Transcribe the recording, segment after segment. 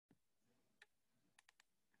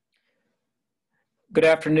Good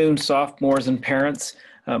afternoon, sophomores and parents.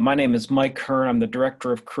 My name is Mike Hearn. I'm the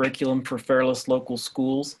Director of Curriculum for Fairless Local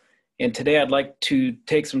Schools. And today I'd like to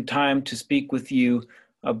take some time to speak with you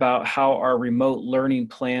about how our remote learning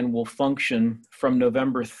plan will function from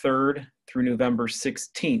November 3rd through November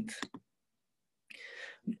 16th.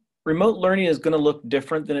 Remote learning is going to look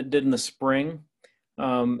different than it did in the spring.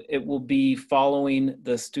 It will be following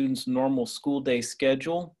the students' normal school day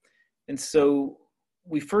schedule. And so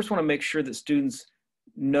we first want to make sure that students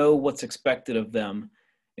know what's expected of them.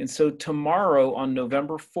 And so tomorrow on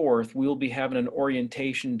November 4th, we'll be having an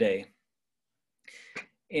orientation day.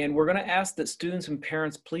 And we're going to ask that students and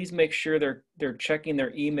parents please make sure they're checking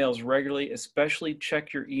their emails regularly, especially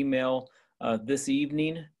check your email this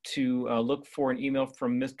evening to look for an email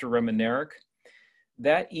from Mr. Remenerick.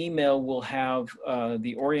 That email will have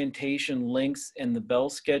the orientation links and the bell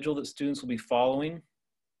schedule that students will be following.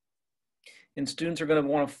 And students are going to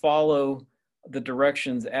want to follow the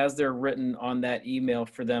directions as they're written on that email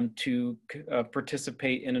for them to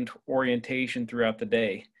participate in an orientation throughout the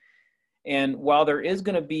day. And while there is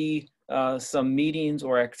going to be some meetings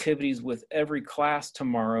or activities with every class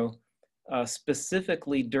tomorrow,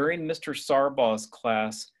 specifically during Mr. Sarbaugh's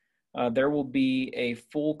class, there will be a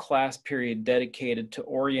full class period dedicated to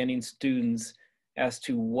orienting students as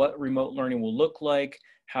to what remote learning will look like,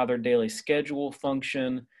 how their daily schedule will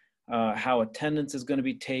function, how attendance is going to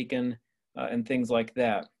be taken, and things like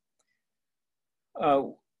that.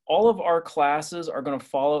 All of our classes are going to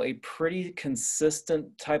follow a pretty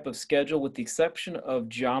consistent type of schedule with the exception of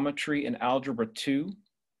Geometry and Algebra 2.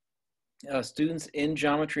 Students in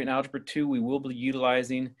Geometry and Algebra 2, we will be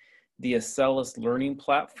utilizing the Acellus learning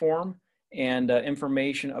platform, and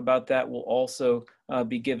information about that will also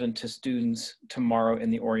be given to students tomorrow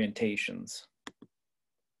in the orientations.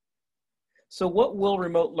 So what will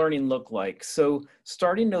remote learning look like? So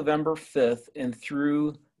starting November 5th and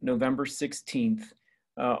through November 16th,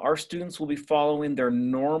 our students will be following their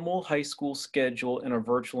normal high school schedule in a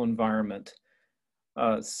virtual environment.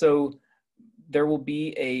 So there will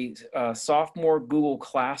be a sophomore Google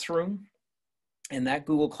Classroom, and that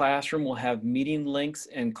Google Classroom will have meeting links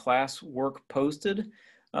and class work posted.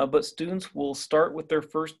 But students will start with their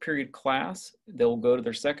first period class. They'll go to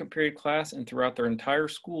their second period class, and throughout their entire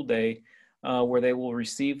school day, where they will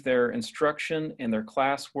receive their instruction and their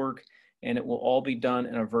classwork, and it will all be done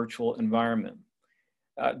in a virtual environment.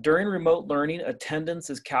 During remote learning, attendance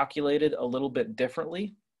is calculated a little bit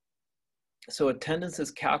differently. So attendance is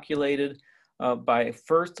calculated by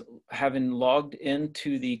first having logged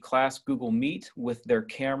into the class Google Meet with their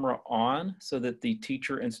camera on so that the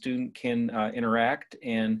teacher and student can interact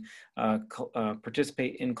and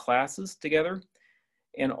participate in classes together,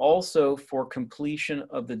 and also for completion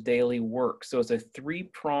of the daily work. So it's a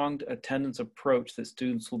three-pronged attendance approach that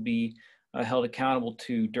students will be held accountable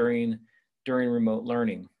to during remote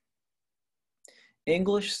learning.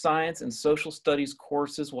 English, science, and social studies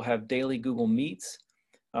courses will have daily Google Meets.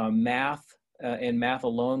 Math and math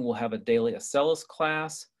alone will have a daily Acellus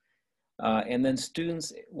class. And then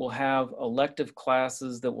students will have elective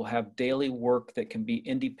classes that will have daily work that can be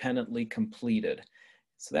independently completed.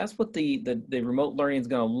 So that's what the remote learning is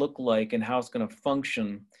going to look like and how it's going to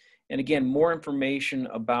function. And again, more information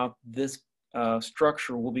about this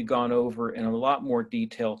structure will be gone over in a lot more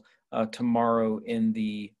detail tomorrow in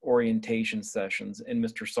the orientation sessions in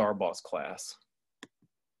Mr. Sarbaugh's class.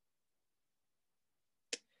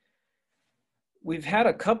 We've had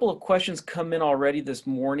a couple of questions come in already this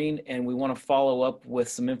morning, and we want to follow up with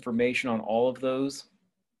some information on all of those.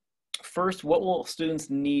 First, what will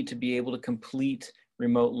students need to be able to complete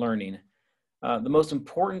remote learning? The most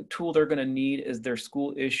important tool they're going to need is their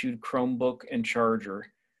school-issued Chromebook and charger.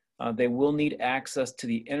 They will need access to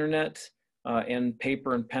the internet and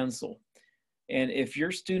paper and pencil. And if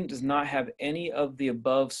your student does not have any of the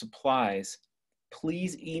above supplies,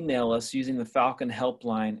 please email us using the Falcon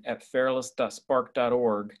helpline at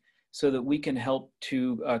fairless.spark.org so that we can help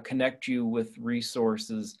to connect you with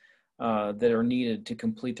resources that are needed to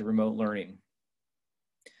complete the remote learning.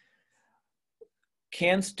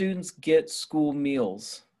 Can students get school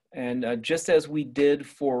meals? And just as we did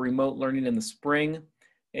for remote learning in the spring,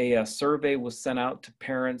 a survey was sent out to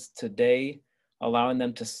parents today, allowing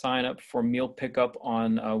them to sign up for meal pickup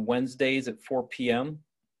on Wednesdays at 4 p.m.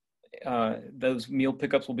 Those meal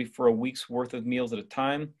pickups will be for a week's worth of meals at a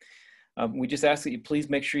time. We just ask that you please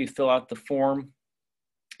make sure you fill out the form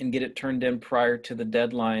and get it turned in prior to the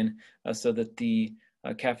deadline so that the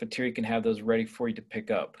cafeteria can have those ready for you to pick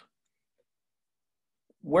up.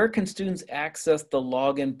 Where can students access the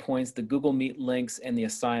login points, the Google Meet links, and the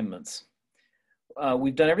assignments?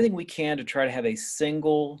 We've done everything we can to try to have a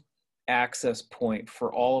single access point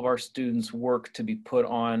for all of our students' work to be put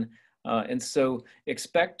on. And so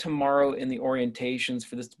expect tomorrow in the orientations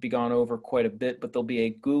for this to be gone over quite a bit, but there'll be a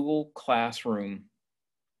Google Classroom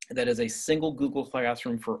that is a single Google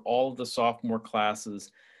Classroom for all of the sophomore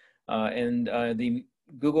classes. The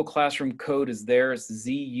Google Classroom code is there. It's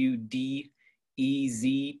ZUDEZTD.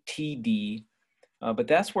 But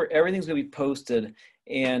that's where everything's going to be posted.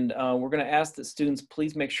 And we're going to ask that students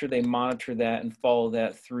please make sure they monitor that and follow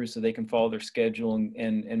that through so they can follow their schedule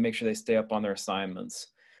and make sure they stay up on their assignments.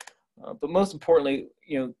 But most importantly,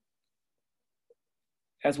 you know,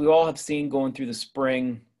 as we all have seen going through the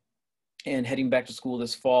spring and heading back to school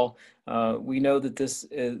this fall, we know that this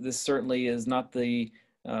certainly is not the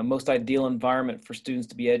most ideal environment for students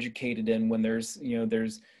to be educated in when there's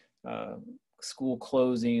school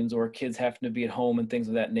closings or kids having to be at home and things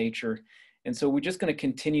of that nature. And so we're just going to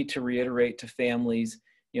continue to reiterate to families,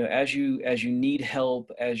 you know, as you need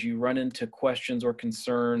help, as you run into questions or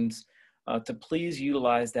concerns, to please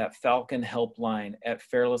utilize that Falcon helpline at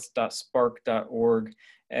fairless.spark.org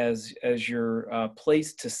as your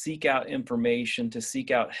place to seek out information, to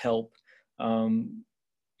seek out help. You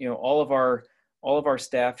know, all of our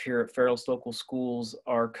staff here at Fairless Local Schools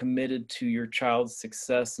are committed to your child's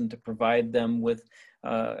success and to provide them with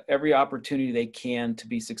every opportunity they can to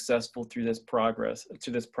be successful through this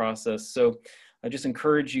process. So I just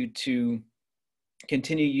encourage you to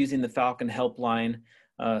continue using the Falcon helpline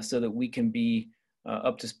so that we can be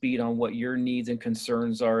up to speed on what your needs and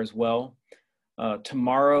concerns are as well.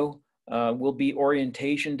 Tomorrow will be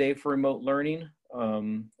orientation day for remote learning.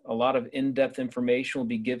 A lot of in-depth information will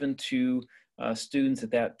be given to students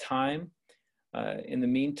at that time. In the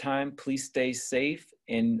meantime, please stay safe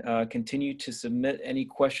and continue to submit any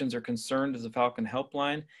questions or concerns to the Falcon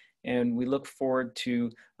helpline. And we look forward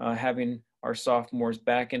to having our sophomores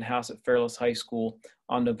back in-house at Fairless High School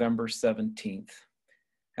on November 17th.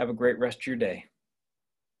 Have a great rest of your day.